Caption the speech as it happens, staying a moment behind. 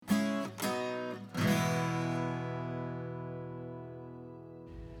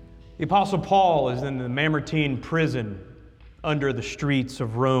The Apostle Paul is in the Mamertine prison under the streets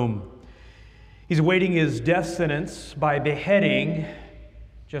of Rome. He's awaiting his death sentence by beheading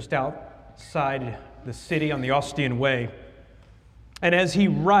just outside the city on the Ostian Way. And as he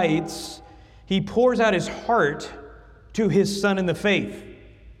writes, he pours out his heart to his son in the faith,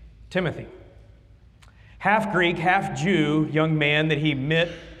 Timothy. Half Greek, half Jew young man that he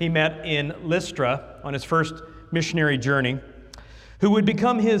met in Lystra on his first missionary journey, who would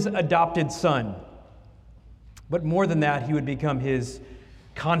become his adopted son. But more than that, he would become his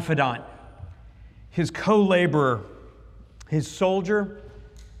confidant, his co-laborer, his soldier,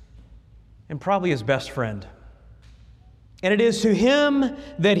 and probably his best friend. And it is to him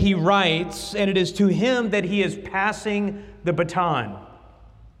that he writes, and it is to him that he is passing the baton.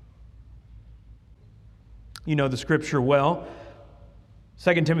 You know the scripture well.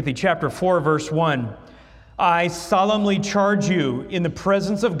 2 Timothy chapter 4, verse 1. I solemnly charge you in the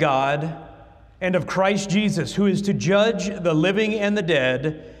presence of God and of Christ Jesus, who is to judge the living and the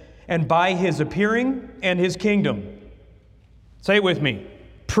dead, and by his appearing and his kingdom. Say it with me.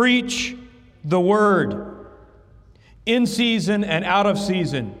 Preach the word. In season and out of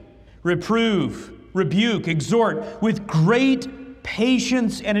season. Reprove, rebuke, exhort with great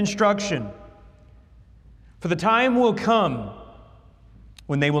patience and instruction. For the time will come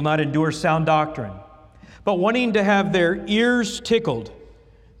when they will not endure sound doctrine, but wanting to have their ears tickled,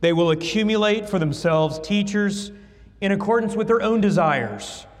 they will accumulate for themselves teachers in accordance with their own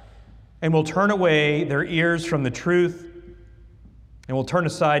desires, and will turn away their ears from the truth and will turn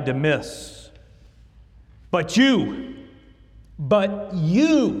aside to myths. But you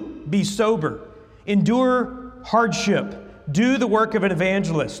be sober, endure hardship, do the work of an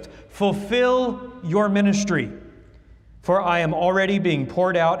evangelist, fulfill your ministry, for I am already being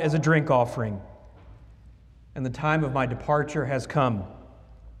poured out as a drink offering, and the time of my departure has come.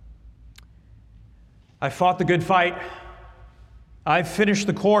 I fought the good fight. I've finished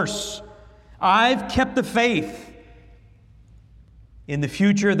the course. I've kept the faith. In the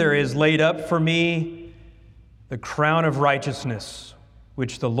future there is laid up for me the crown of righteousness,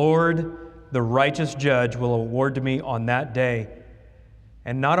 which the Lord, the righteous judge, will award to me on that day,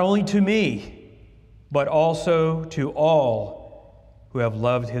 and not only to me, but also to all who have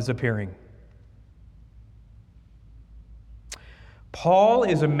loved his appearing. Paul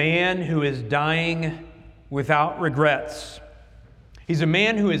is a man who is dying without regrets. He's a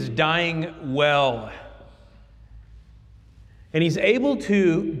man who is dying well. And he's able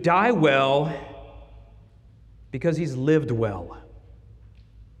to die well because he's lived well.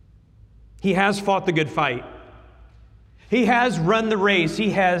 He has fought the good fight. He has run the race.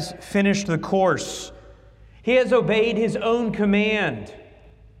 He has finished the course. He has obeyed his own command.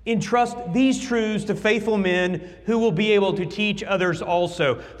 Entrust these truths to faithful men who will be able to teach others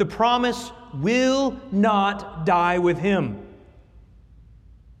also. The promise will not die with him.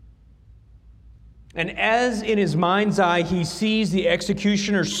 And as in his mind's eye he sees the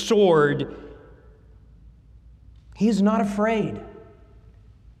executioner's sword, he is not afraid,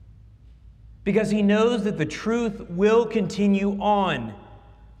 because he knows that the truth will continue on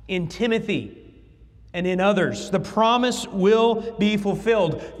in Timothy and in others. The promise will be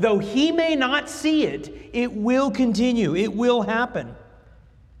fulfilled. Though he may not see it, it will continue. It will happen.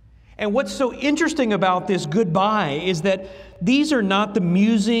 And what's so interesting about this goodbye is that these are not the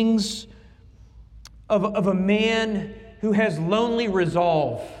musings of a man who has lonely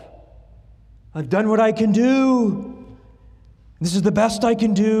resolve. I've done what I can do. This is the best I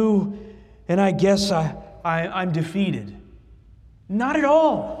can do. And I guess I'm defeated. Not at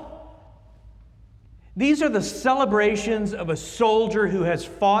all. These are the celebrations of a soldier who has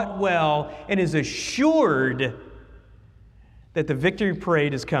fought well and is assured that the victory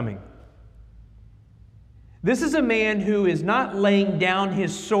parade is coming. This is a man who is not laying down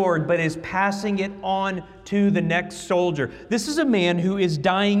his sword, but is passing it on to the next soldier. This is a man who is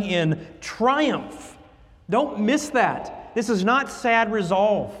dying in triumph. Don't miss that. This is not sad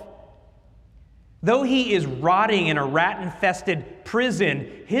resolve. Though he is rotting in a rat-infested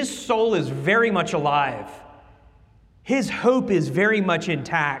prison, his soul is very much alive. His hope is very much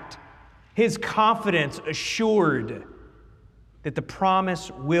intact. His confidence assured that the promise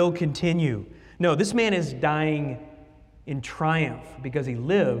will continue. No, this man is dying in triumph because he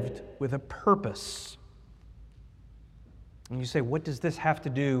lived with a purpose. And you say, what does this have to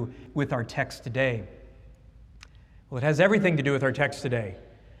do with our text today? Well, it has everything to do with our text today,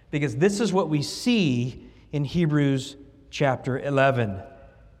 because this is what we see in Hebrews chapter 11.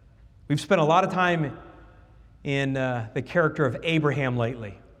 We've spent a lot of time in the character of Abraham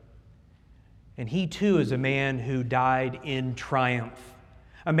lately. And he too is a man who died in triumph.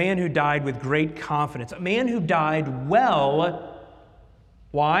 A man who died with great confidence. A man who died well.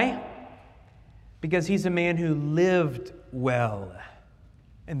 Why? Because he's a man who lived well.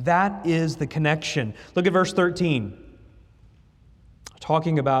 And that is the connection. Look at verse 13.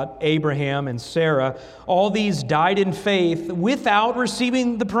 Talking about Abraham and Sarah. All these died in faith without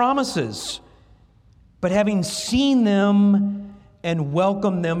receiving the promises, but having seen them and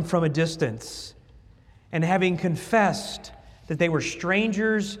welcomed them from a distance, and having confessed that they were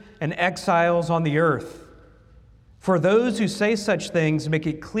strangers and exiles on the earth. For those who say such things make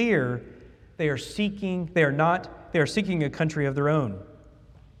it clear they are seeking a country of their own.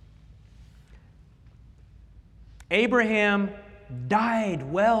 Abraham died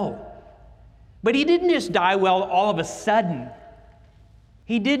well, but he didn't just die well all of a sudden.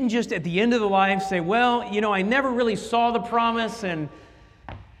 He didn't just at the end of the life say, well, I never really saw the promise and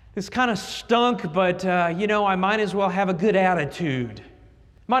this kind of stunk, but, I might as well have a good attitude.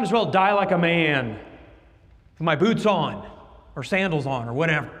 Might as well die like a man with my boots on or sandals on or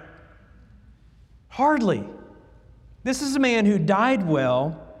whatever. Hardly. This is a man who died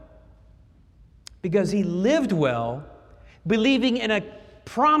well because he lived well, believing in a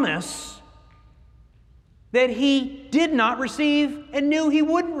promise that he did not receive and knew he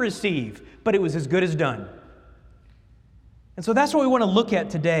wouldn't receive, but it was as good as done. And so that's what we want to look at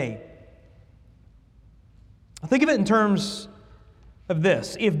today. Think of it in terms of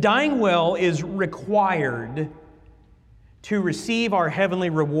this. If dying well is required to receive our heavenly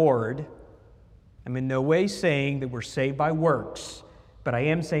reward, I'm in no way saying that we're saved by works, but I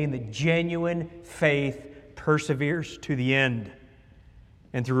am saying that genuine faith perseveres to the end.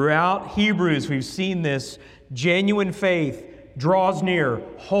 And throughout Hebrews, we've seen this. Genuine faith draws near,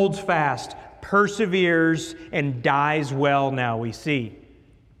 holds fast, perseveres, and dies well, now we see.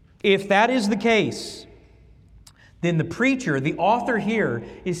 If that is the case, then the preacher, the author here,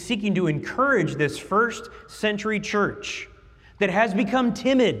 is seeking to encourage this first century church that has become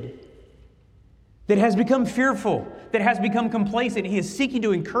timid, that has become fearful, that has become complacent. He is seeking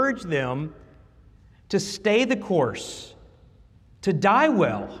to encourage them to stay the course, to die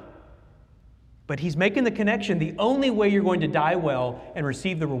well. But he's making the connection. The only way you're going to die well and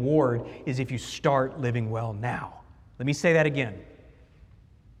receive the reward is if you start living well now. Let me say that again.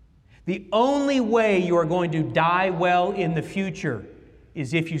 The only way you are going to die well in the future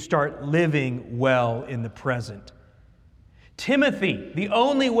is if you start living well in the present. Timothy, the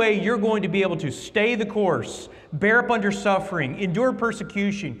only way you're going to be able to stay the course, bear up under suffering, endure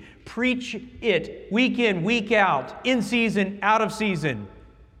persecution, preach it week in, week out, in season, out of season,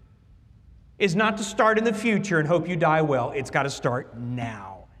 is not to start in the future and hope you die well. It's got to start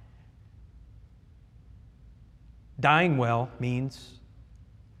now. Dying well means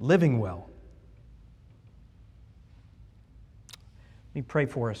living well. Let me pray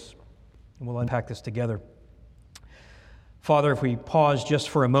for us, and we'll unpack this together. Father, if we pause just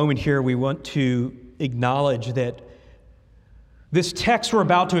for a moment here, we want to acknowledge that this text we're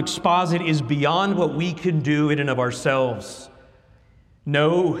about to exposit is beyond what we can do in and of ourselves.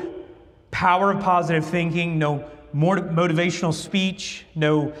 No power of positive thinking, no more motivational speech,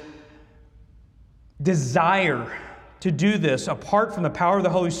 no desire to do this apart from the power of the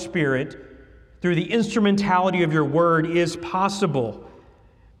Holy Spirit through the instrumentality of your word is possible.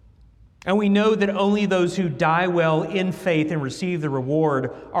 And we know that only those who die well in faith and receive the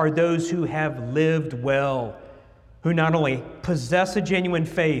reward are those who have lived well, who not only possess a genuine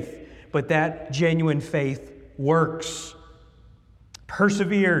faith, but that genuine faith works,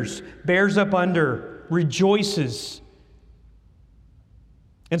 perseveres, bears up under, rejoices.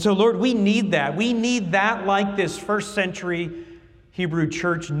 And so, Lord, we need that. We need that like this first century Hebrew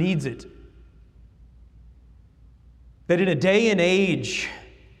church needs it. That in a day and age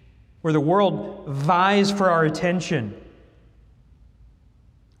where the world vies for our attention,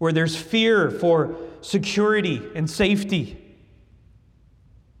 where there's fear for security and safety,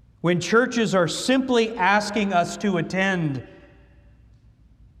 when churches are simply asking us to attend,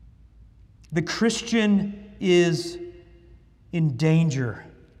 the Christian is in danger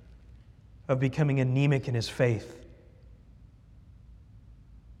of becoming anemic in his faith.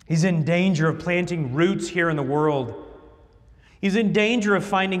 He's in danger of planting roots here in the world. He's in danger of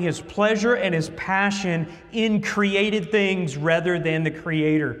finding his pleasure and his passion in created things rather than the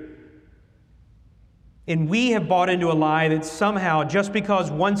Creator. And we have bought into a lie that somehow, just because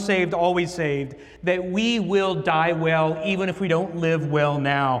once saved, always saved, that we will die well even if we don't live well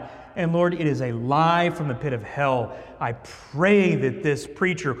now. And Lord, it is a lie from the pit of hell. I pray that this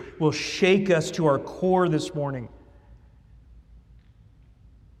preacher will shake us to our core this morning.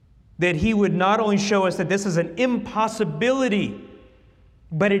 That he would not only show us that this is an impossibility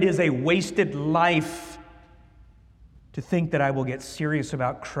But it is a wasted life to think that I will get serious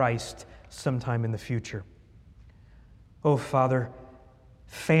about Christ sometime in the future. Oh, Father,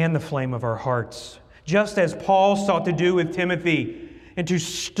 fan the flame of our hearts, just as Paul sought to do with Timothy, and to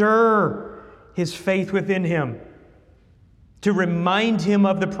stir his faith within him, to remind him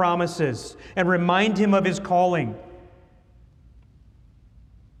of the promises and remind him of his calling.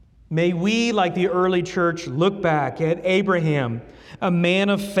 May we, like the early church, look back at Abraham, a man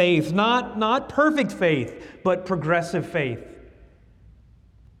of faith, not perfect faith, but progressive faith.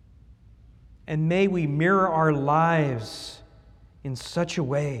 And may we mirror our lives in such a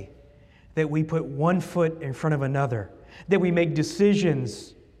way that we put one foot in front of another, that we make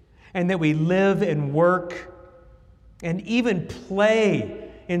decisions, and that we live and work and even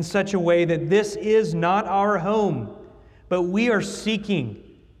play in such a way that this is not our home, but we are seeking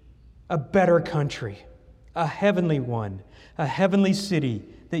a better country, a heavenly one, a heavenly city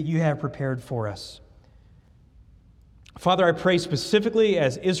that you have prepared for us. Father, I pray specifically,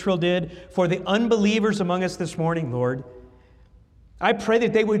 as Israel did, for the unbelievers among us this morning, Lord. I pray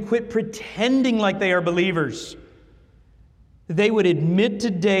that they would quit pretending like they are believers. That they would admit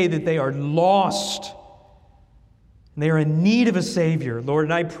today that they are lost and they are in need of a Savior, Lord.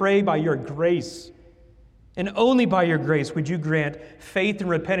 And I pray by your grace, and only by your grace, would you grant faith and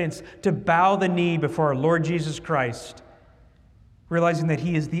repentance to bow the knee before our Lord Jesus Christ, realizing that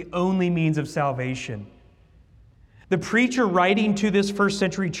He is the only means of salvation. The preacher writing to this first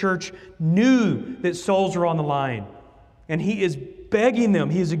century church knew that souls were on the line, and he is begging them,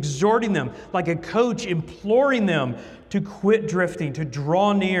 he is exhorting them like a coach, imploring them to quit drifting, to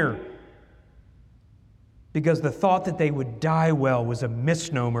draw near, because the thought that they would die well was a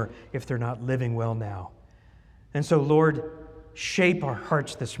misnomer if they're not living well now. And so, Lord, shape our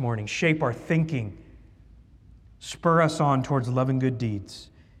hearts this morning, shape our thinking, spur us on towards love and good deeds.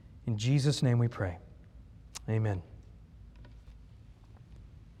 In Jesus' name we pray. Amen.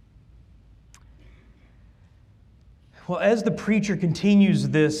 Well, as the preacher continues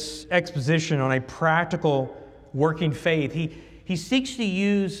this exposition on a practical working faith, he seeks to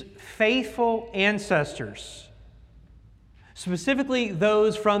use faithful ancestors, specifically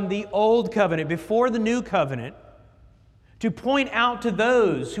those from the Old Covenant, before the New Covenant, to point out to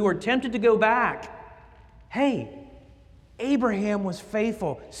those who are tempted to go back, hey, Abraham was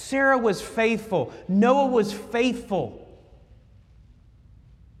faithful, Sarah was faithful, Noah was faithful.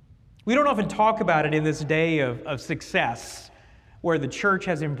 We don't often talk about it in this day of success, where the church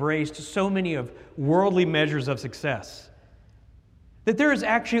has embraced so many of worldly measures of success, that there is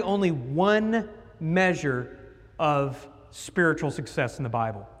actually only one measure of spiritual success in the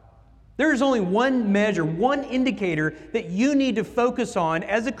Bible. There is only one measure, one indicator that you need to focus on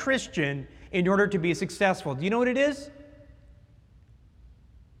as a Christian in order to be successful. Do you know what it is?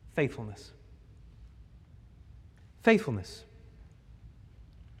 Faithfulness. Faithfulness.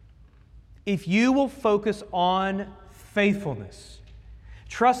 If you will focus on faithfulness,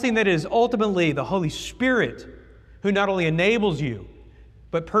 trusting that it is ultimately the Holy Spirit who not only enables you,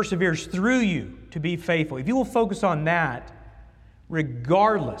 but perseveres through you to be faithful. If you will focus on that,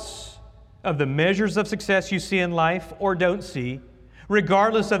 regardless of the measures of success you see in life or don't see,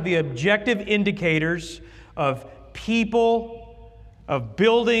 regardless of the objective indicators of people, of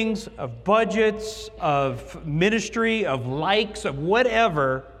buildings, of budgets, of ministry, of likes, of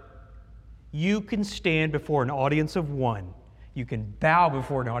whatever, you can stand before an audience of one. You can bow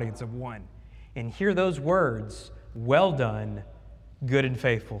before an audience of one and hear those words, "Well done, good and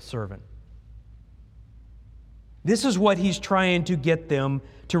faithful servant." This is what he's trying to get them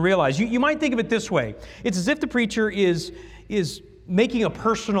to realize. You might think of it this way. It's as if the preacher is making a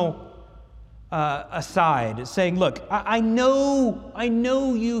personal aside, saying, look, I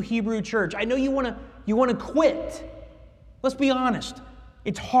know you, Hebrew church. I know you want to quit. Let's be honest.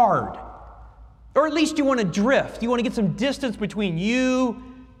 It's hard. Or at least you want to drift. You want to get some distance between you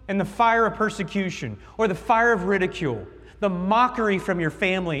and the fire of persecution or the fire of ridicule, the mockery from your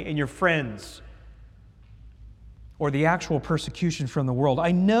family and your friends, or the actual persecution from the world.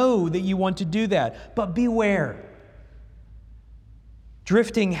 I know that you want to do that, but beware.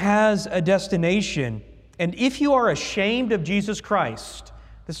 Drifting has a destination, and if you are ashamed of Jesus Christ,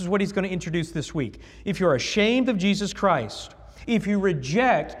 this is what he's going to introduce this week. If you're ashamed of Jesus Christ, if you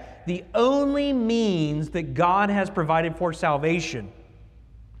reject the only means that God has provided for salvation,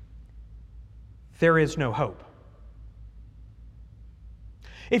 there is no hope.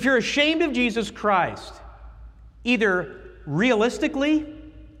 If you're ashamed of Jesus Christ, either realistically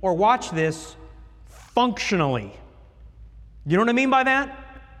or, watch this, functionally. You know what I mean by that?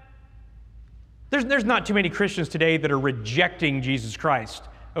 There's not too many Christians today that are rejecting Jesus Christ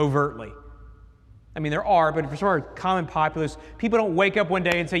overtly. I mean, there are, but for sort of common populace, people don't wake up one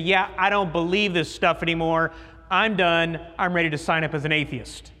day and say, yeah, I don't believe this stuff anymore. I'm done. I'm ready to sign up as an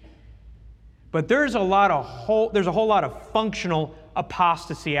atheist. But there's a whole lot of functional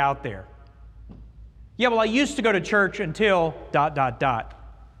apostasy out there. Yeah, well, I used to go to church until ...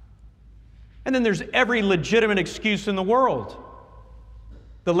 And then there's every legitimate excuse in the world.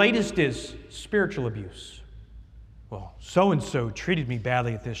 The latest is spiritual abuse. Well, so-and-so treated me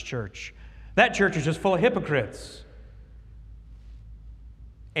badly at this church. That church is just full of hypocrites.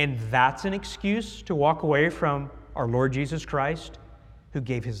 And that's an excuse to walk away from our Lord Jesus Christ, who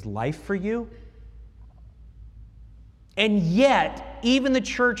gave His life for you? And yet, even the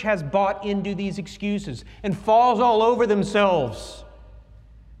church has bought into these excuses and falls all over themselves.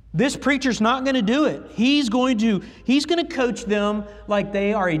 This preacher's not going to do it. He's going to coach them like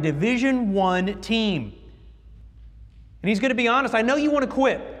they are a Division I team. And he's going to be honest. I know you want to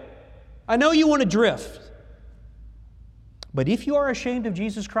quit. I know you want to drift. But if you are ashamed of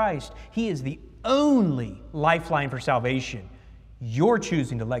Jesus Christ, He is the only lifeline for salvation. You're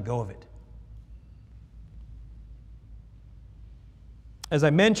choosing to let go of it. As I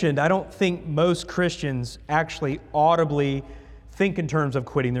mentioned, I don't think most Christians actually audibly think in terms of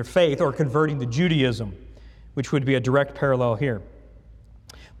quitting their faith or converting to Judaism, which would be a direct parallel here.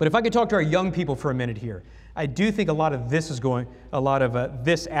 But if I could talk to our young people for a minute here, I do think a lot of this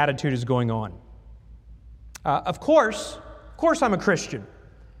attitude is going on. Of course, I'm a Christian.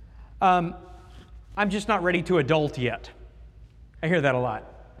 I'm just not ready to adult yet. I hear that a lot.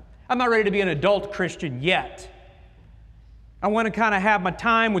 I'm not ready to be an adult Christian yet. I want to kind of have my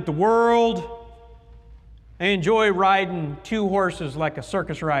time with the world. I enjoy riding two horses like a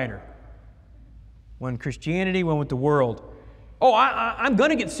circus rider. One Christianity, one with the world. Oh, I'm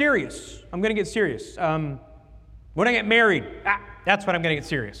going to get serious. I'm going to get serious. When I get married, that's when I'm going to get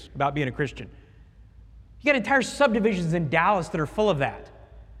serious about being a Christian. You got entire subdivisions in Dallas that are full of that.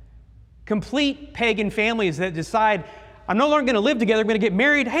 Complete pagan families that decide, I'm no longer going to live together, I'm going to get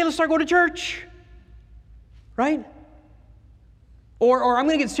married. Hey, let's start going to church. Right? Or I'm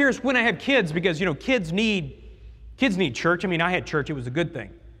going to get serious when I have kids because, kids need church. I mean, I had church. It was a good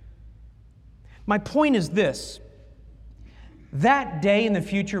thing. My point is this. That day in the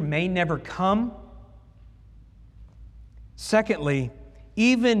future may never come. Secondly,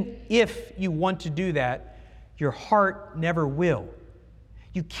 even if you want to do that, your heart never will.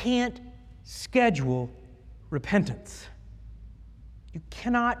 You can't schedule repentance. You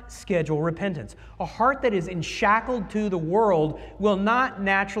cannot schedule repentance. A heart that is enshackled to the world will not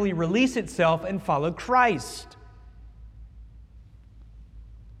naturally release itself and follow Christ.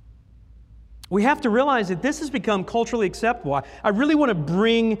 We have to realize that this has become culturally acceptable. I really want to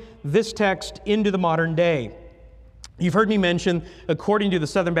bring this text into the modern day. You've heard me mention, according to the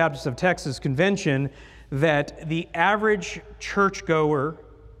Southern Baptists of Texas Convention, that the average churchgoer,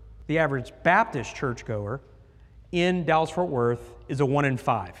 the average Baptist churchgoer in Dallas-Fort Worth is a 1 in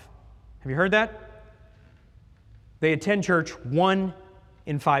 5. Have you heard that? They attend church 1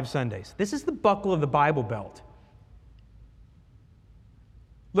 in 5 Sundays. This is the buckle of the Bible Belt.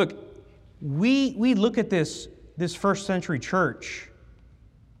 Look, we look at this first century church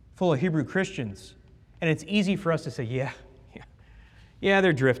full of Hebrew Christians, and it's easy for us to say, yeah,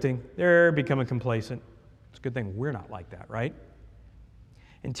 they're drifting. They're becoming complacent. It's a good thing we're not like that, right?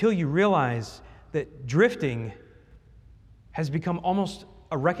 Until you realize that drifting has become almost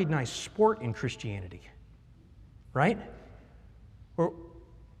a recognized sport in Christianity, right? Where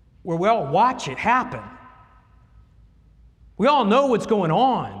we all watch it happen. We all know what's going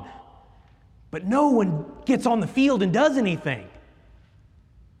on, but no one gets on the field and does anything.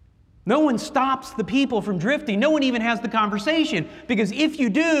 No one stops the people from drifting. No one even has the conversation, because if you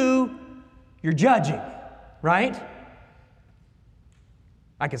do, you're judging, right?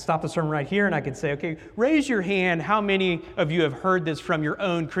 I could stop the sermon right here and I could say, okay, raise your hand. How many of you have heard this from your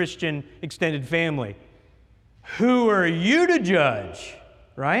own Christian extended family? Who are you to judge,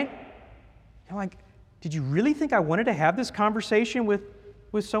 right? You're like, did you really think I wanted to have this conversation with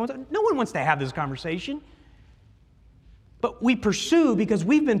so-and-so? No one wants to have this conversation. But we pursue because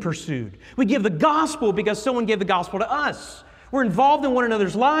we've been pursued. We give the gospel because someone gave the gospel to us. We're involved in one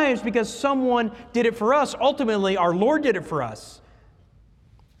another's lives because someone did it for us. Ultimately, our Lord did it for us.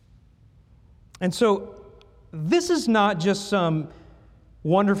 And so, this is not just some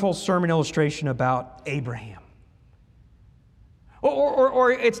wonderful sermon illustration about Abraham.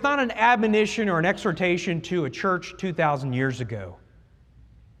 Or it's not an admonition or an exhortation to a church 2,000 years ago.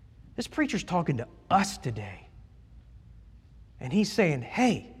 This preacher's talking to us today. And he's saying,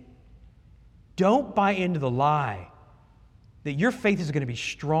 hey, don't buy into the lie that your faith is going to be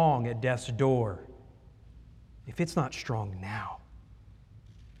strong at death's door if it's not strong now.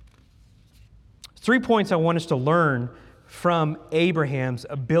 3 points I want us to learn from Abraham's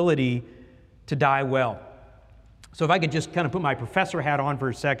ability to die well. So if I could just kind of put my professor hat on for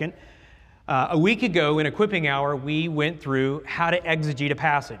a second. A week ago in Equipping Hour, we went through how to exegete a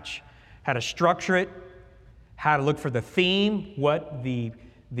passage, how to structure it, how to look for the theme, what the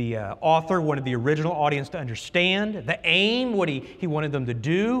author wanted the original audience to understand, the aim, what he wanted them to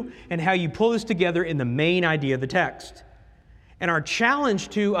do, and how you pull this together in the main idea of the text. And our challenge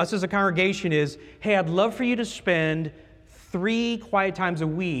to us as a congregation is, hey, I'd love for you to spend 3 quiet times a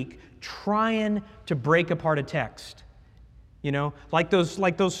week trying to break apart a text. You know, like those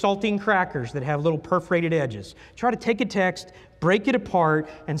saltine crackers that have little perforated edges. Try to take a text, break it apart,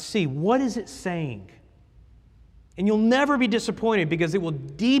 and see what is it saying. And you'll never be disappointed because it will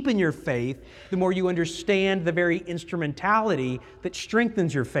deepen your faith the more you understand the very instrumentality that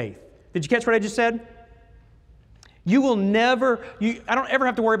strengthens your faith. Did you catch what I just said? I don't ever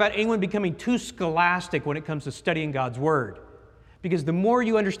have to worry about anyone becoming too scholastic when it comes to studying God's Word. Because the more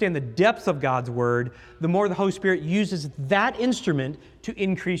you understand the depth of God's Word, the more the Holy Spirit uses that instrument to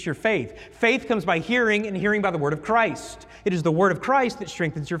increase your faith. Faith comes by hearing, and hearing by the Word of Christ. It is the Word of Christ that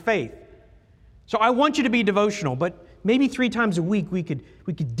strengthens your faith. So I want you to be devotional, but maybe 3 times a week we could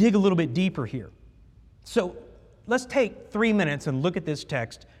dig a little bit deeper here. So let's take 3 minutes and look at this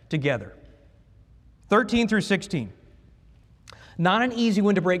text together. 13 through 16. Not an easy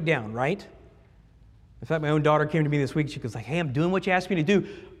one to break down, right? In fact, my own daughter came to me this week. She goes like, hey, I'm doing what you asked me to do.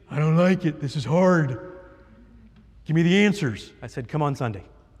 I don't like it. This is hard. Give me the answers. I said, come on Sunday.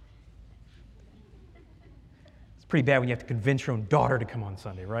 It's pretty bad when you have to convince your own daughter to come on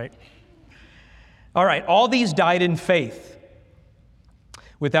Sunday, right? All right, all these died in faith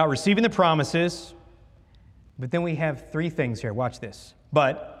without receiving the promises. But then we have 3 things here. Watch this.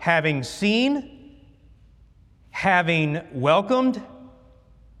 But having seen, having welcomed,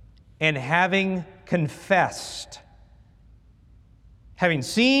 and having confessed. Having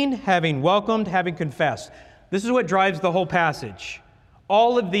seen, having welcomed, having confessed. This is what drives the whole passage.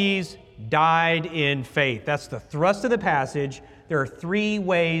 All of these died in faith. That's the thrust of the passage. There are 3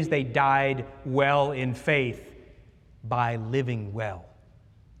 ways they died well in faith: by living well.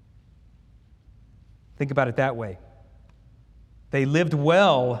 Think about it that way. They lived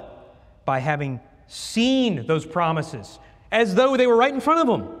well by having seen those promises as though they were right in front of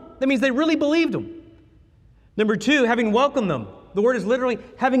them. That means they really believed them. Number 2, having welcomed them. The word is literally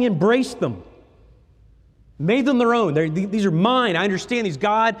having embraced them. Made them their own. These are mine. I understand these.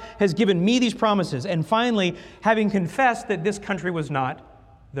 God has given me these promises. And finally, having confessed that this country was not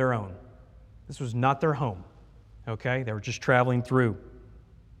their own. This was not their home. Okay? They were just traveling through.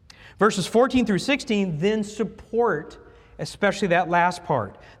 Verses 14 through 16 then support especially that last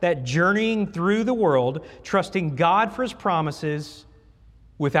part, that journeying through the world, trusting God for His promises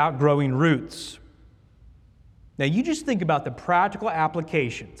without growing roots. Now, you just think about the practical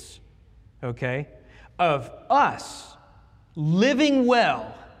applications, okay, of us living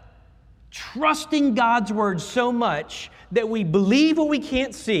well, trusting God's Word so much that we believe what we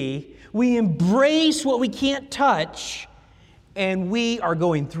can't see, we embrace what we can't touch, and we are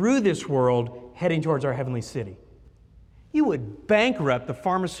going through this world heading towards our heavenly city. You would bankrupt the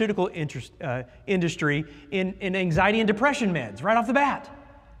pharmaceutical industry in anxiety and depression meds right off the bat.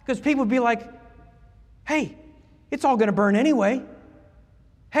 Because people would be like, hey, it's all going to burn anyway.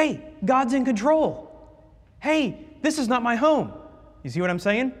 Hey, God's in control. Hey, this is not my home. You see what I'm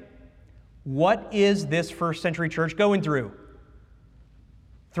saying? What is this first century church going through?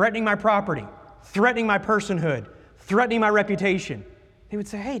 Threatening my property, threatening my personhood, threatening my reputation. They would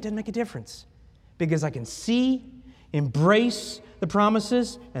say, hey, it doesn't make a difference because I can see, embrace the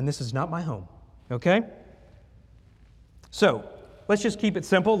promises, and this is not my home. Okay? So, let's just keep it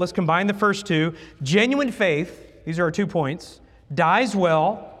simple. Let's combine the first 2. Genuine faith, these are our 2 points, dies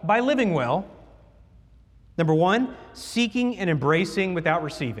well by living well. Number 1, seeking and embracing without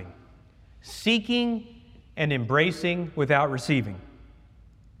receiving. Seeking and embracing without receiving.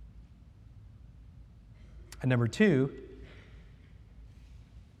 And number 2,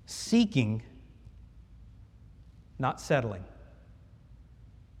 seeking, not settling.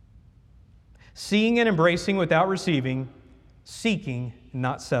 Seeing and embracing without receiving, seeking,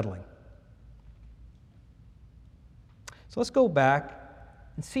 not settling. So let's go back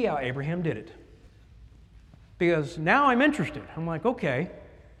and see how Abraham did it. Because now I'm interested. I'm like, okay,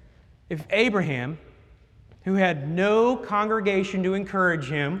 if Abraham, who had no congregation to encourage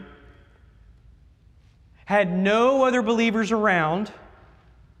him, had no other believers around,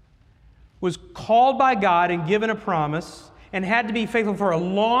 was called by God and given a promise and had to be faithful for a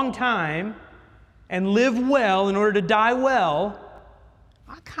long time and live well in order to die well,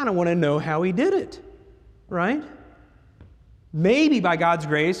 I kind of want to know how he did it, right? Maybe by God's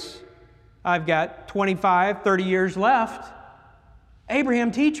grace, I've got 25, 30 years left.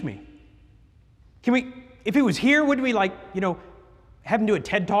 Abraham, teach me. Can we, if he was here, would we have him do a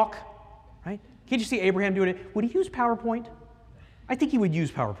TED Talk, right? Can't you see Abraham doing it? Would he use PowerPoint? I think he would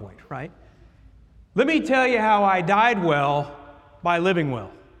use PowerPoint, right? Let me tell you how I died well by living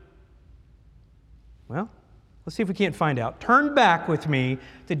well. Well, let's see if we can't find out. Turn back with me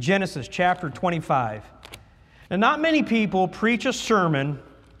to Genesis chapter 25. Now, not many people preach a sermon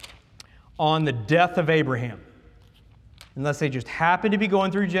on the death of Abraham, unless they just happen to be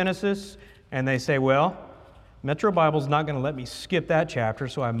going through Genesis and they say, well, Metro Bible's not going to let me skip that chapter,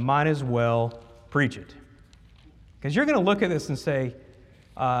 so I might as well preach it. Because you're going to look at this and say,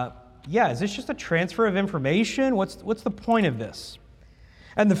 is this just a transfer of information? What's the point of this?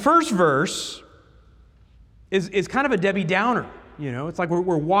 And the first verse is kind of a Debbie Downer. It's like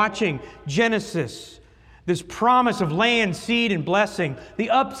we're watching Genesis, this promise of land, seed, and blessing,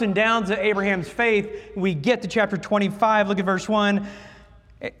 the ups and downs of Abraham's faith. We get to chapter 25. Look at verse 1.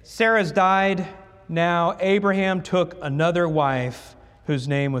 Sarah's died. Now Abraham took another wife whose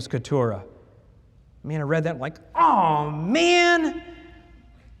name was Keturah. Man, I read that like, oh, man.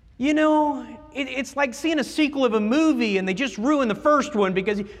 It's like seeing a sequel of a movie and they just ruined the first one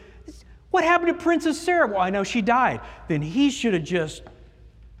because what happened to Princess Sarah? Well, I know she died. Then he should have just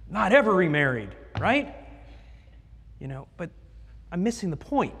not ever remarried, right? But I'm missing the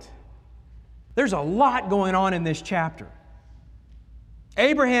point. There's a lot going on in this chapter.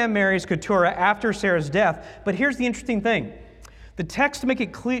 Abraham marries Keturah after Sarah's death, but here's the interesting thing. The text makes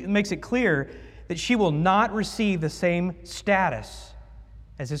it clear that she will not receive the same status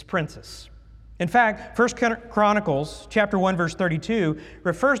as his princess. In fact, 1 Chronicles chapter 1, verse 32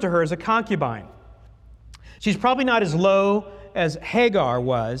 refers to her as a concubine. She's probably not as low as Hagar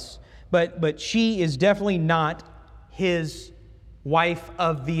was, but she is definitely not his wife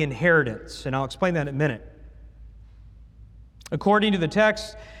of the inheritance. And I'll explain that in a minute. According to the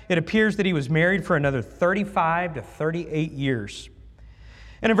text, it appears that he was married for another 35 to 38 years.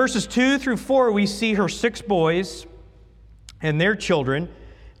 And in verses 2 through 4, we see her 6 boys and their children.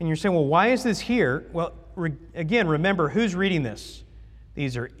 And you're saying, well, why is this here? Well, again, remember who's reading this.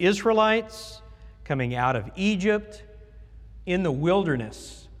 These are Israelites coming out of Egypt in the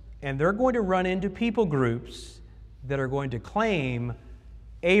wilderness. And they're going to run into people groups that are going to claim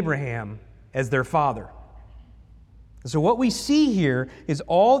Abraham as their father. So what we see here is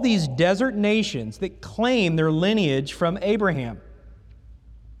all these desert nations that claim their lineage from Abraham.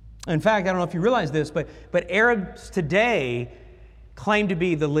 In fact, I don't know if you realize this, but Arabs today claim to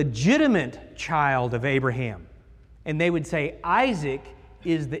be the legitimate child of Abraham. And they would say Isaac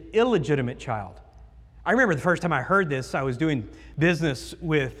is the illegitimate child. I remember the first time I heard this, I was doing business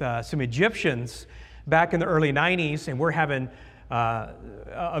with some Egyptians back in the early 90s, and we're having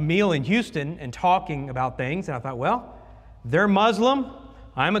a meal in Houston and talking about things. And I thought, well, they're Muslim,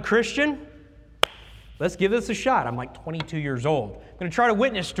 I'm a Christian. Let's give this a shot. I'm like 22 years old. I'm going to try to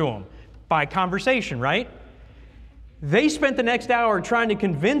witness to them by conversation, right? They spent the next hour trying to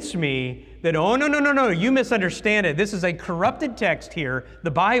convince me that, oh, no, you misunderstand it. This is a corrupted text here,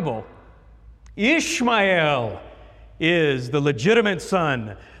 the Bible. Ishmael is the legitimate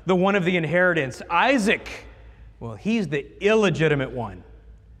son, the one of the inheritance. Isaac, well, he's the illegitimate one.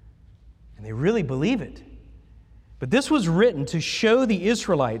 And they really believe it. But this was written to show the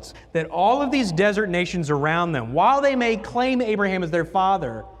Israelites that all of these desert nations around them, while they may claim Abraham as their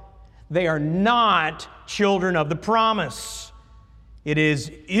father, they are not children of the promise. It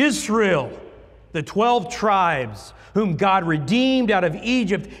is Israel, the 12 tribes, whom God redeemed out of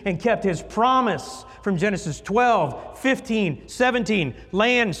Egypt and kept his promise from Genesis 12, 15, 17,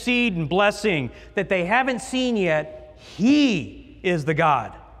 land, seed, and blessing that they haven't seen yet. He is the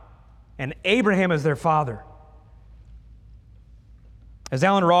God, and Abraham is their father. As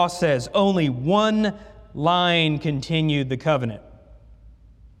Alan Ross says, only one line continued the covenant.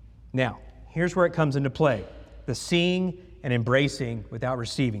 Now, here's where it comes into play. The seeing and embracing without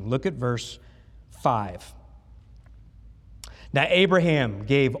receiving. Look at verse 5. Now Abraham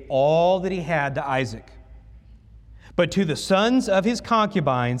gave all that he had to Isaac. But to the sons of his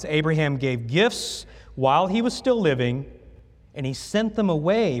concubines, Abraham gave gifts while he was still living, and he sent them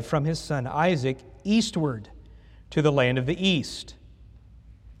away from his son Isaac eastward to the land of the east.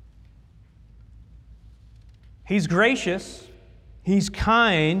 He's gracious, he's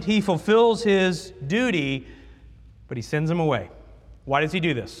kind, he fulfills his duty, but he sends them away. Why does he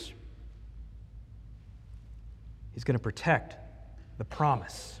do this? He's going to protect the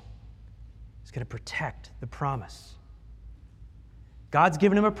promise. He's going to protect the promise. God's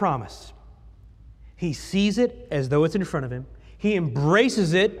given him a promise. He sees it as though it's in front of him. He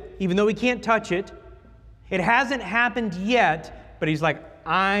embraces it even though he can't touch it. It hasn't happened yet, but he's like,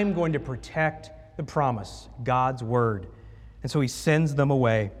 I'm going to protect the promise, God's word. And so he sends them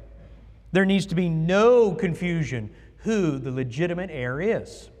away. There needs to be no confusion who the legitimate heir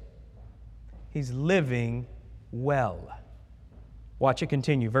is. He's living well. Watch it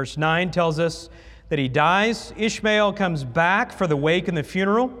continue. Verse 9 tells us that he dies. Ishmael comes back for the wake and the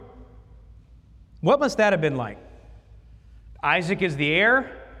funeral. What must that have been like? Isaac is the heir.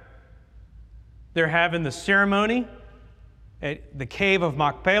 They're having the ceremony at the cave of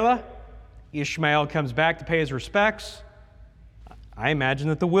Machpelah. Ishmael comes back to pay his respects. I imagine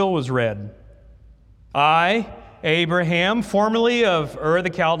that the will was read. I, Abraham, formerly of Ur the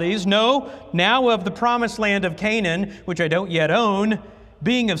Chaldees, know now of the promised land of Canaan, which I don't yet own,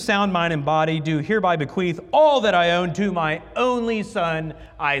 being of sound mind and body, do hereby bequeath all that I own to my only son,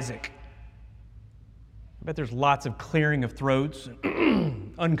 Isaac. I bet there's lots of clearing of throats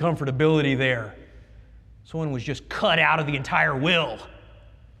and uncomfortability there. Someone was just cut out of the entire will.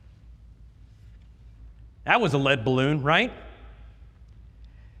 That was a lead balloon, right?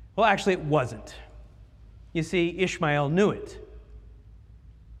 Well, actually, it wasn't. You see, Ishmael knew it.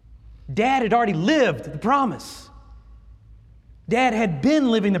 Dad had already lived the promise. Dad had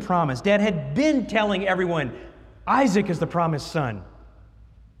been living the promise. Dad had been telling everyone, Isaac is the promised son.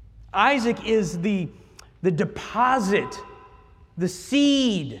 Isaac is the deposit, the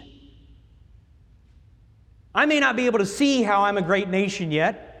seed. I may not be able to see how I'm a great nation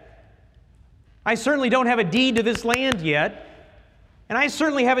yet. I certainly don't have a deed to this land yet. And I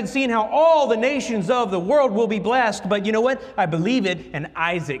certainly haven't seen how all the nations of the world will be blessed. But you know what? I believe it. And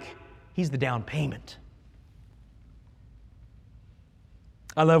Isaac, he's the down payment.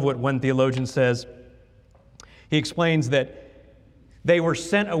 I love what one theologian says. He explains that they were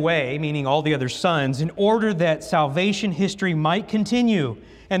sent away, meaning all the other sons, in order that salvation history might continue,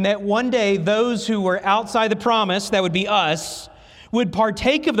 and that one day those who were outside the promise, that would be us, would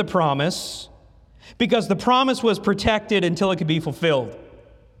partake of the promise because the promise was protected until it could be fulfilled.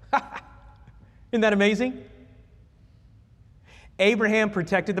 Isn't that amazing? Abraham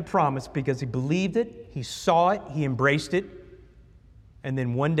protected the promise because he believed it, he saw it, he embraced it, and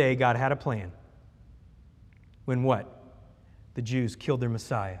then one day God had a plan. When what? The Jews killed their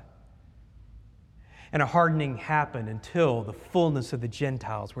Messiah. And a hardening happened until the fullness of the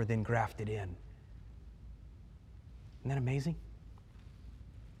Gentiles were then grafted in. Isn't that amazing?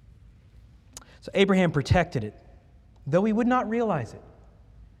 So Abraham protected it, though he would not realize it.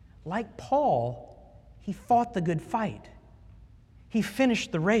 Like Paul, he fought the good fight. He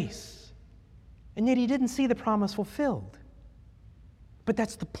finished the race. And yet he didn't see the promise fulfilled. But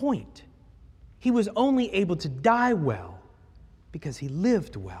that's the point. He was only able to die well because he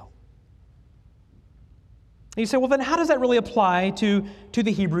lived well. And you say, well, then how does that really apply to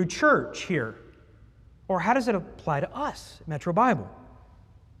the Hebrew church here? Or how does it apply to us at Metro Bible?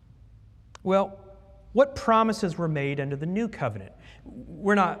 Well, what promises were made under the new covenant?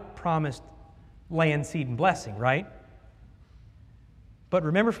 We're not promised land, seed, and blessing, right? But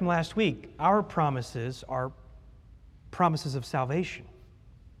remember from last week, our promises are promises of salvation.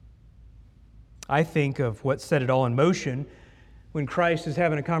 I think of what set it all in motion when Christ is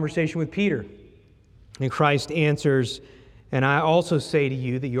having a conversation with Peter. And Christ answers, and I also say to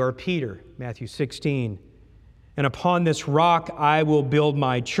you that you are Peter, Matthew 16. And upon this rock I will build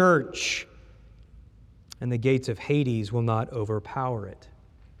my church, and the gates of Hades will not overpower it.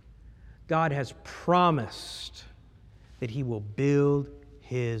 God has promised that he will build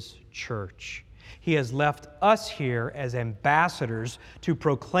his church. He has left us here as ambassadors to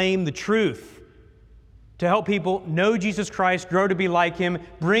proclaim the truth, to help people know Jesus Christ, grow to be like him,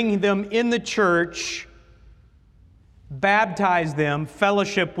 bring them in the church, baptize them,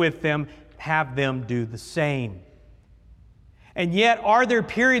 fellowship with them, have them do the same. And yet, are there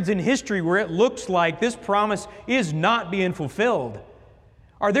periods in history where it looks like this promise is not being fulfilled?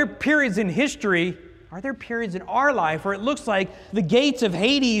 Are there periods in history, are there periods in our life where it looks like the gates of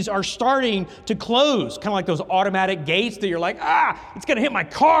Hades are starting to close? Kind of like those automatic gates that you're like, it's going to hit my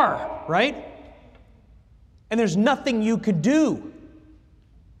car, right? And there's nothing you could do.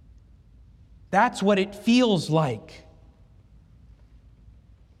 That's what it feels like.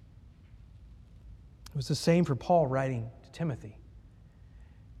 It was the same for Paul writing to Timothy.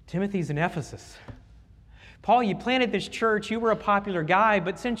 Timothy's in Ephesus. Paul, you planted this church, you were a popular guy,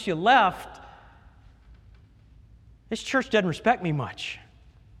 but since you left, this church doesn't respect me much.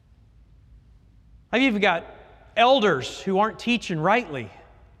 I've even got elders who aren't teaching rightly.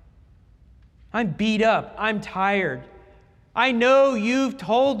 I'm beat up. I'm tired. I know you've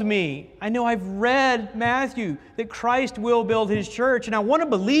told me. I know I've read Matthew that Christ will build His church, and I want to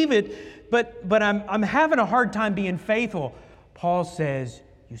believe it, but I'm having a hard time being faithful. Paul says,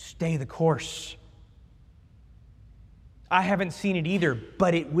 you stay the course. I haven't seen it either,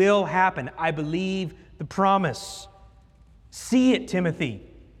 but it will happen. I believe the promise. See it, Timothy.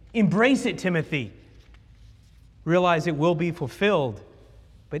 Embrace it, Timothy. Realize it will be fulfilled.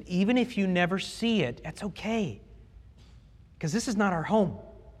 But even if you never see it, that's okay. Because this is not our home.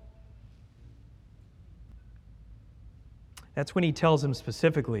 That's when he tells him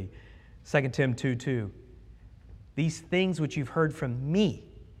specifically, 2 Tim 2:2, these things which you've heard from me,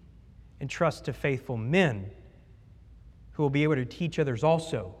 entrust to faithful men who will be able to teach others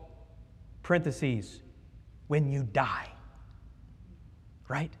also. Parentheses, when you die.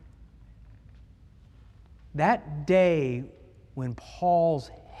 Right? That day when Paul's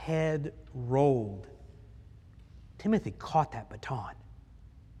head rolled, Timothy caught that baton.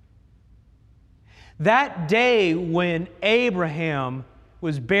 That day when Abraham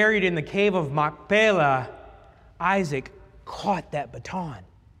was buried in the cave of Machpelah, Isaac caught that baton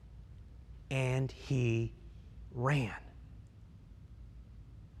and he ran.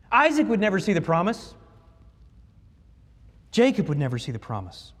 Isaac would never see the promise. Jacob would never see the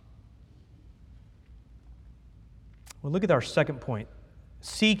promise. Well, look at our second point.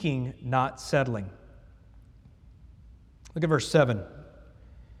 Seeking, not settling. Look at verse 7.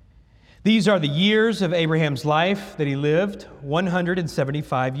 These are the years of Abraham's life that he lived,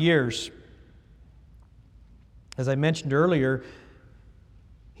 175 years. As I mentioned earlier,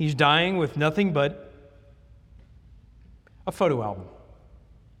 he's dying with nothing but a photo album.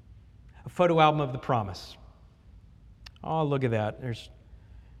 A photo album of the promise. Oh, look at that.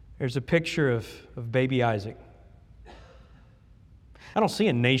 There's a picture of baby Isaac. I don't see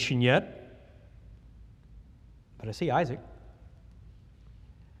a nation yet, but I see Isaac.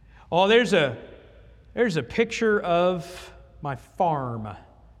 Oh, there's a picture of my farm,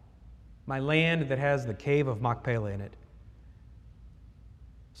 my land that has the cave of Machpelah in it.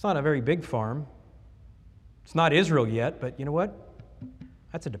 It's not a very big farm. It's not Israel yet, but you know what?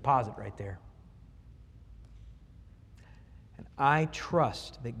 That's a deposit right there. And I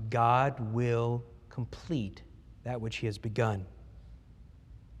trust that God will complete that which He has begun.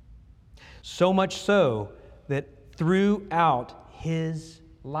 So much so that throughout His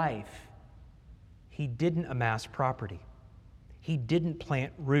life, He didn't amass property. He didn't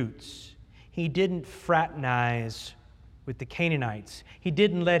plant roots. He didn't fraternize with the Canaanites. He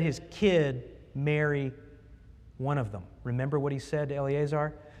didn't let his kid marry one of them. Remember what he said to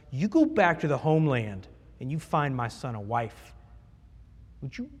Eleazar? You go back to the homeland and you find my son a wife.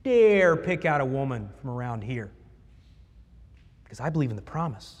 Would you dare pick out a woman from around here? Because I believe in the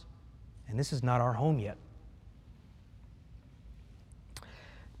promise. And this is not our home yet.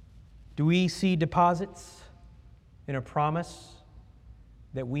 Do we see deposits in a promise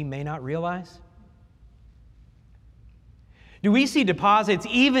that we may not realize? Do we see deposits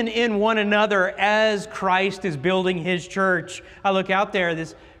even in one another as Christ is building His church? I look out there,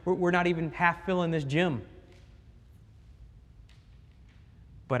 we're not even half filling this gym.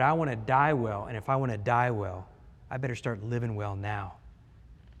 But I want to die well, and if I want to die well, I better start living well now.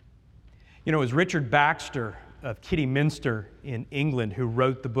 You know, it was Richard Baxter of Kidderminster in England who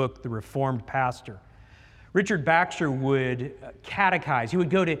wrote the book, The Reformed Pastor. Richard Baxter would catechize. He would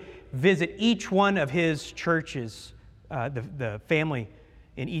go to visit each one of his churches, the family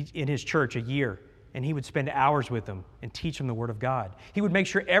in his church a year, and he would spend hours with them and teach them the Word of God. He would make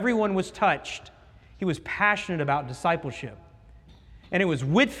sure everyone was touched. He was passionate about discipleship. And it was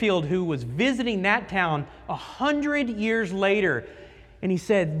Whitefield who was visiting that town 100 years later. And he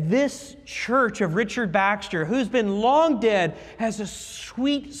said, this church of Richard Baxter, who's been long dead, has a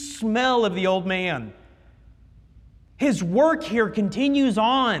sweet smell of the old man. His work here continues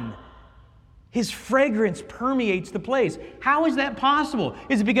on. His fragrance permeates the place. How is that possible?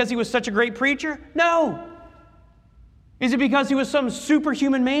 Is it because he was such a great preacher? No. Is it because he was some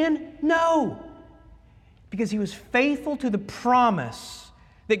superhuman man? No. Because he was faithful to the promise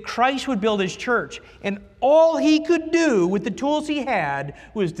that Christ would build His church, and all he could do with the tools he had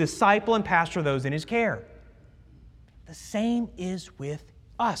was disciple and pastor those in his care. The same is with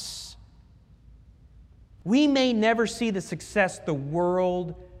us. We may never see the success the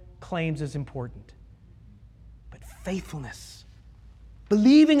world claims is important, but faithfulness,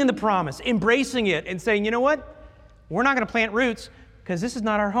 believing in the promise, embracing it, and saying, you know what? We're not going to plant roots because this is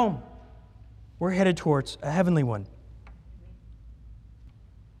not our home. We're headed towards a heavenly one.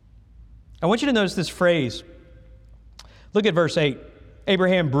 I want you to notice this phrase, Look at verse 8.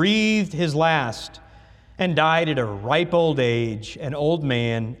 Abraham breathed his last and died at a ripe old age, an old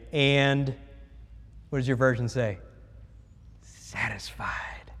man, and, what does your version say?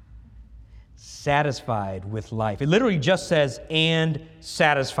 Satisfied. Satisfied with life. It literally just says, and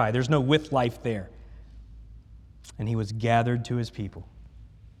satisfied. There's no with life there. And he was gathered to his people.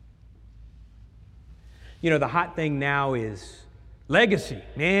 You know, the hot thing now is legacy.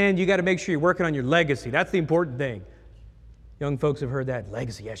 Man, you got to make sure you're working on your legacy. That's the important thing. Young folks have heard that.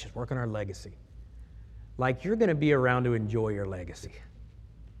 Legacy, yes, just work on our legacy. Like you're going to be around to enjoy your legacy.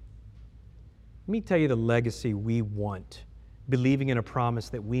 Let me tell you the legacy we want, believing in a promise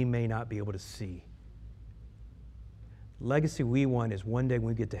that we may not be able to see. The legacy we want is one day when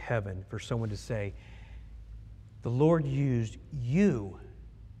we get to heaven for someone to say, the Lord used you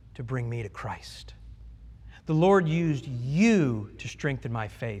to bring me to Christ. The Lord used you to strengthen my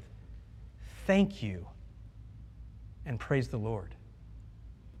faith. Thank you. And praise the Lord.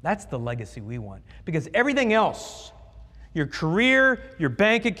 That's the legacy we want. Because everything else, your career, your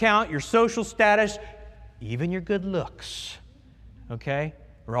bank account, your social status, even your good looks, okay,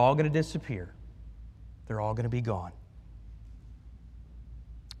 are all going to disappear. They're all going to be gone.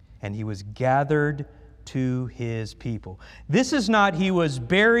 And he was gathered to his people. This is not he was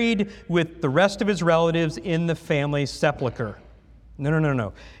buried with the rest of his relatives in the family sepulcher.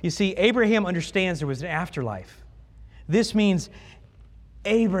 No. You see, Abraham understands there was an afterlife. This means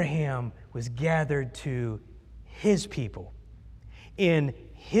Abraham was gathered to his people in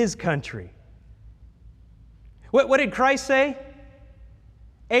his country. What did Christ say?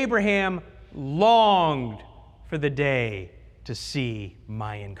 Abraham longed for the day to see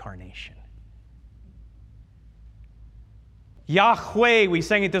my incarnation. Yahweh, we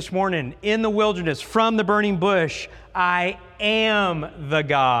sang it this morning, in the wilderness, from the burning bush, I am the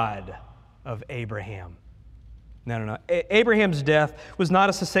God of Abraham. No. Abraham's death was not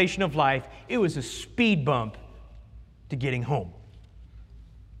a cessation of life. It was a speed bump to getting home.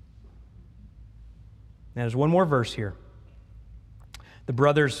 Now, there's one more verse here. The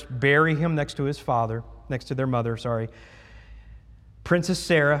brothers bury him next to their mother. Princess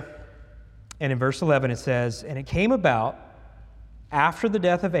Sarah. And in verse 11 it says, and it came about after the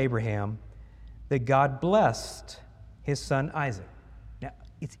death of Abraham that God blessed his son Isaac. Now,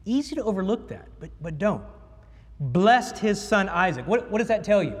 it's easy to overlook that, but don't. Blessed his son Isaac. What does that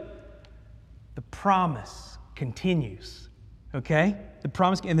tell you? The promise continues. Okay? The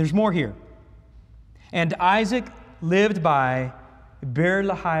promise, and there's more here. And Isaac lived by Beer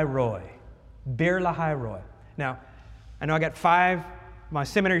Lahai Roi. Beer Lahai Roi. Now, I know I got 5 my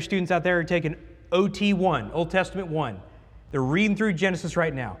seminary students out there are taking OT 1, Old Testament 1. They're reading through Genesis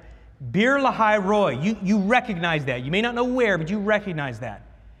right now. Beer Lahai Roi. You recognize that. You may not know where, but you recognize that.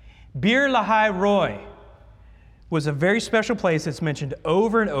 Beer Lahai Roi was a very special place that's mentioned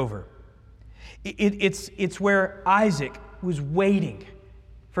over and over. It's where Isaac was waiting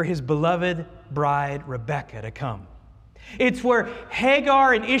for his beloved bride Rebekah to come. It's where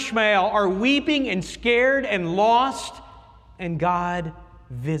Hagar and Ishmael are weeping and scared and lost, and God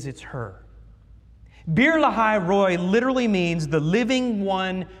visits her. Bir Lahai Roi literally means the living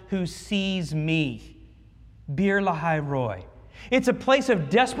one who sees me. Bir Lahai Roi. It's a place of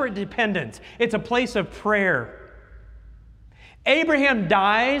desperate dependence. It's a place of prayer. Abraham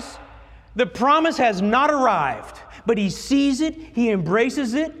dies. The promise has not arrived, but he sees it, he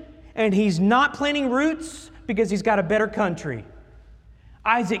embraces it, and he's not planting roots because he's got a better country.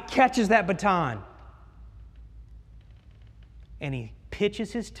 Isaac catches that baton, and he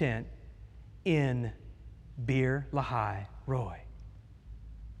pitches his tent in Bir Lahai Roi,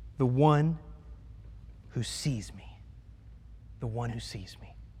 the one who sees me, the one who sees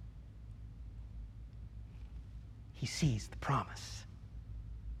me. He sees the promise.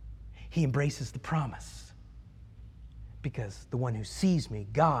 He embraces the promise because the one who sees me,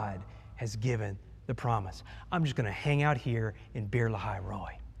 God, has given the promise. I'm just going to hang out here in Bir Lahai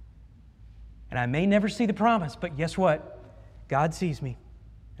Roi. And I may never see the promise, but guess what? God sees me,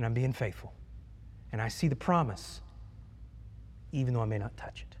 and I'm being faithful. And I see the promise, even though I may not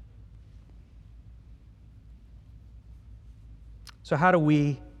touch it. So how do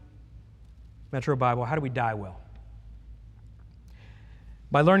we, Metro Bible, how do we die well?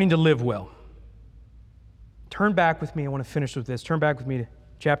 By learning to live well. Turn back with me. I want to finish with this. Turn back with me to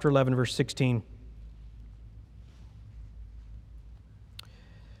chapter 11, verse 16.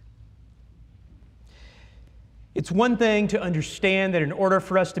 It's one thing to understand that in order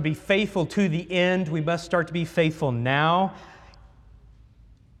for us to be faithful to the end, we must start to be faithful now.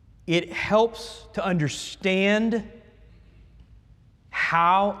 It helps to understand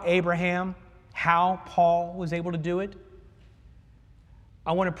how Abraham, how Paul was able to do it.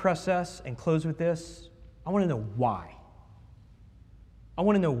 I want to press us and close with this. I want to know why. I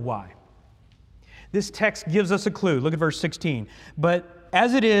want to know why. This text gives us a clue. Look at verse 16. But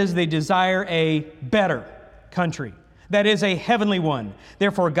as it is, they desire a better country, that is, a heavenly one.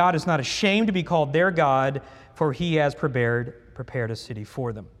 Therefore, God is not ashamed to be called their God, for he has prepared a city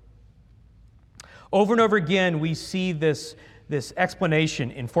for them. Over and over again, we see this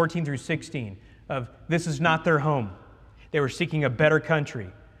explanation in 14 through 16 of this is not their home. They were seeking a better country.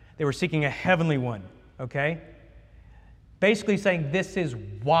 They were seeking a heavenly one, okay? Basically saying this is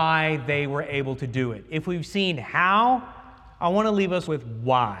why they were able to do it. If we've seen how, I want to leave us with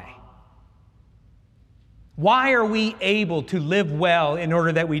why. Why are we able to live well in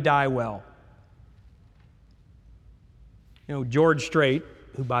order that we die well? You know, George Strait,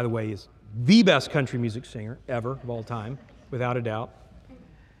 who, by the way, is the best country music singer ever of all time, without a doubt,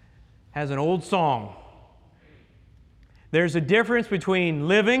 has an old song. There's a difference between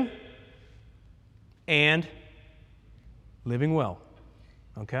living and living well,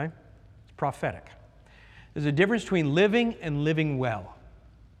 okay? It's prophetic. There's a difference between living and living well.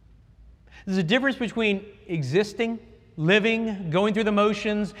 There's a difference between existing, living, going through the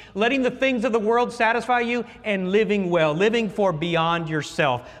motions, letting the things of the world satisfy you, and living well, living for beyond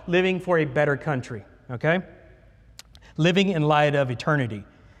yourself, living for a better country, okay? Living in light of eternity.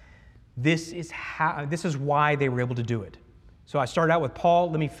 This is why they were able to do it. So I started out with Paul.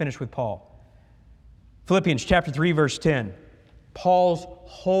 Let me finish with Paul. Philippians chapter 3, verse 10. Paul's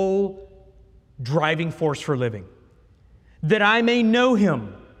whole driving force for living. That I may know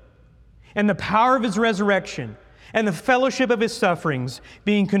him and the power of his resurrection and the fellowship of his sufferings,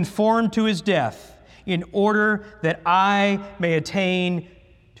 being conformed to his death, in order that I may attain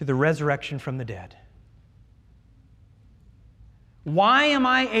to the resurrection from the dead. Why am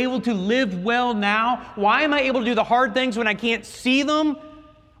I able to live well now? Why am I able to do the hard things when I can't see them?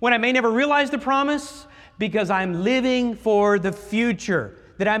 When I may never realize the promise? Because I'm living for the future,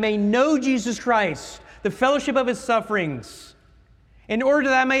 that I may know Jesus Christ, the fellowship of his sufferings, in order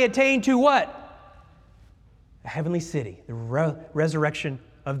that I may attain to what? A heavenly city, the resurrection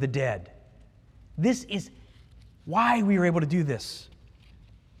of the dead. This is why we were able to do this.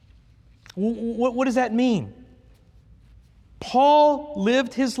 What does that mean? Paul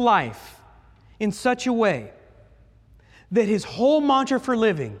lived his life in such a way that his whole mantra for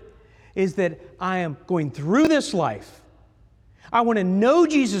living is that I am going through this life. I want to know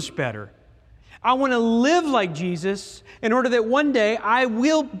Jesus better. I want to live like Jesus in order that one day I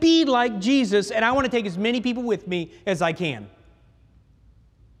will be like Jesus, and I want to take as many people with me as I can.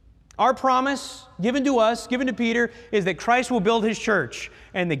 Our promise given to us, given to Peter, is that Christ will build his church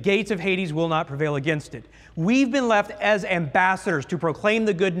and the gates of Hades will not prevail against it. We've been left as ambassadors to proclaim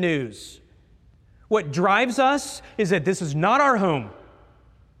the good news. What drives us is that this is not our home.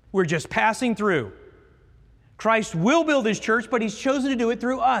 We're just passing through. Christ will build his church, but he's chosen to do it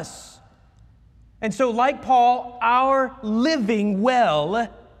through us. And so, like Paul, our living well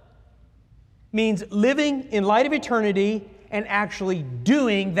means living in light of eternity and actually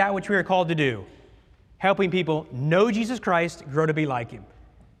doing that which we are called to do. Helping people know Jesus Christ, grow to be like him.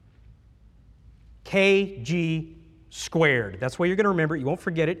 KG squared. That's why you're going to remember it. You won't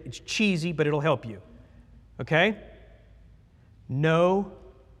forget it. It's cheesy, but it'll help you. Okay? Know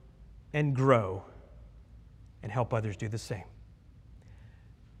and grow and help others do the same.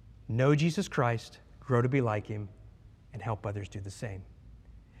 Know Jesus Christ, grow to be like him, and help others do the same.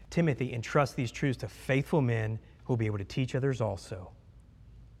 Timothy, entrust these truths to faithful men who will be able to teach others also.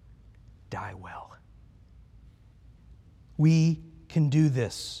 Die well. We can do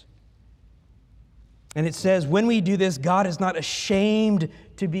this. And it says, when we do this, God is not ashamed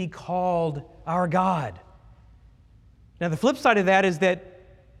to be called our God. Now, the flip side of that is that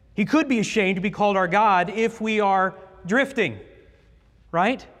he could be ashamed to be called our God if we are drifting,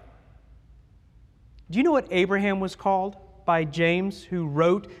 right? Do you know what Abraham was called by James, who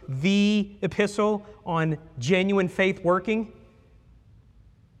wrote the epistle on genuine faith working?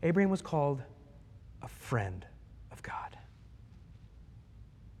 Abraham was called a friend of God.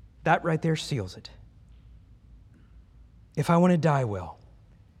 That right there seals it. If I want to die well,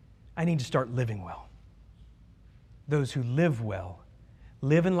 I need to start living well. Those who live well,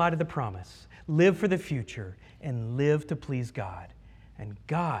 live in light of the promise, live for the future, and live to please God. And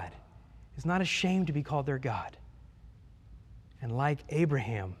God is not ashamed to be called their God. And like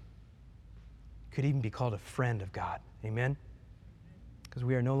Abraham, could even be called a friend of God. Amen? Because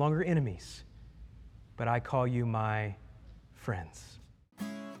we are no longer enemies, but I call you my friends.